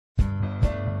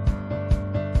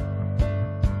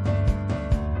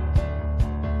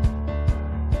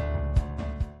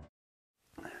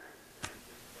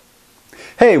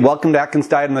Hey, welcome to Atkins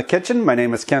Diet in the Kitchen. My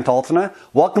name is Kent Altena.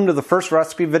 Welcome to the first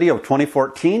recipe video of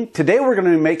 2014. Today we're going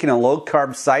to be making a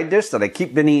low-carb side dish that I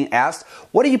keep being asked,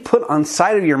 what do you put on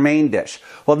side of your main dish?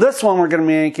 Well, this one we're going to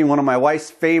be making one of my wife's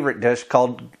favorite dish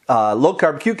called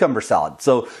low-carb cucumber salad.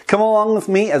 So come along with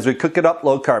me as we cook it up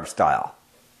low-carb style.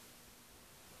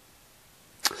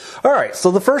 Alright,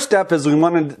 so the first step is we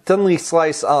want to thinly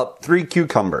slice up 3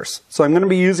 cucumbers. So I'm going to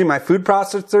be using my food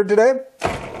processor today.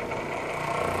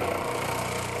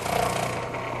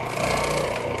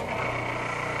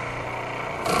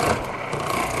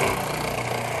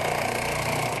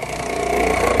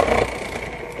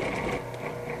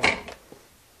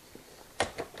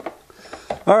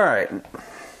 Alright,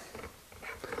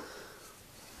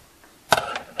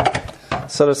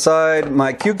 set aside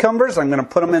my cucumbers. I'm going to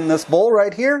put them in this bowl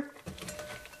right here.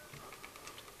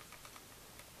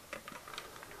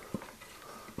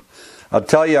 I'll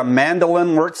tell you, a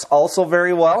mandolin works also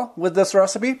very well with this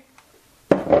recipe.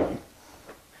 I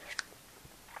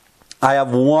have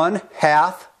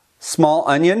 1/2 small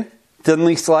onion,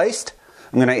 thinly sliced.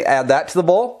 I'm going to add that to the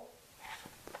bowl.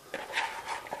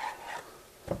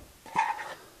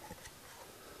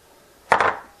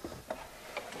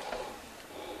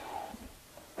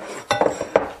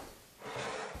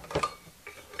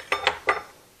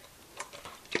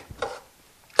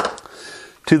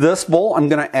 To this bowl, I'm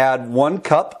going to add 1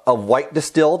 cup of white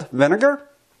distilled vinegar.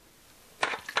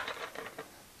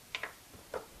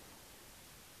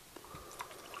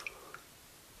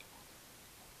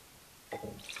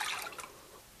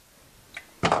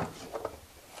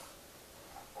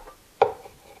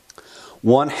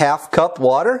 ½ cup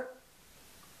water.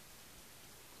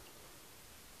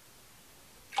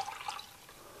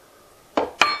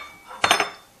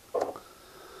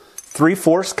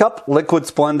 3/4 cup liquid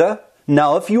Splenda.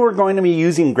 Now, if you are going to be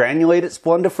using granulated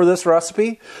Splenda for this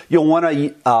recipe, you'll want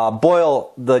to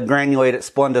boil the granulated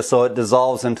Splenda so it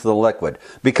dissolves into the liquid.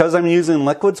 Because I'm using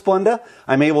liquid Splenda,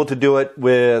 I'm able to do it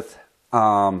with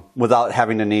without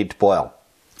having to need to boil.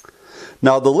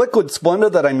 Now, the liquid Splenda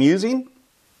that I'm using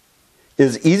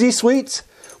is Easy Sweets,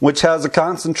 which has a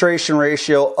concentration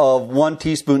ratio of 1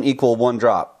 teaspoon equal 1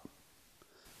 drop.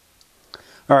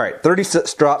 Alright,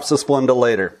 36 drops of Splenda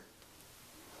later.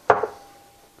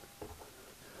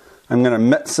 I'm going to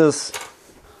mix this.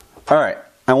 Alright,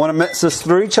 I want to mix this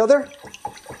through each other.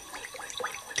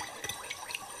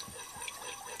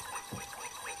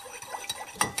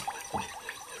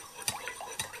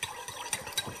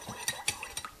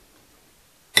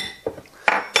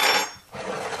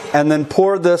 And then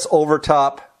pour this over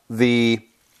top the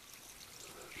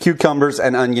cucumbers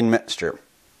and onion mixture.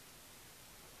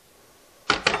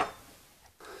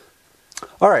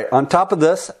 Alright, on top of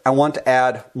this, I want to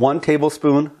add 1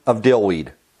 tablespoon of dill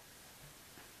weed.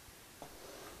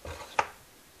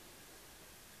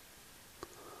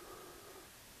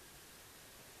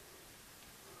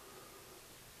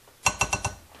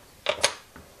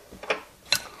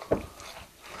 You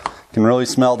can really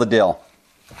smell the dill.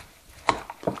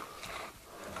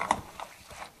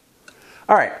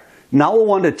 Alright, now we'll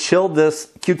want to chill this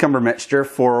cucumber mixture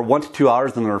for 1 to 2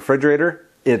 hours in the refrigerator.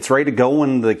 It's ready to go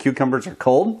when the cucumbers are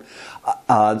cold.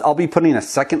 I'll be putting a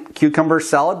second cucumber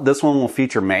salad. This one will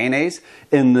feature mayonnaise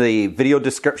in the video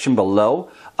description below.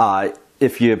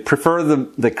 If you prefer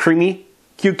the creamy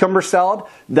cucumber salad,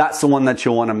 that's the one that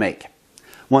you'll want to make. I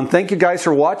want to thank you guys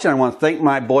for watching. I want to thank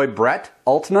my boy Brett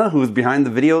Altena, who is behind the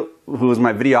video, who is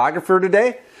my videographer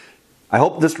today. I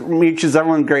hope this reaches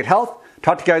everyone in great health.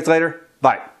 Talk to you guys later.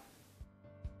 Bye.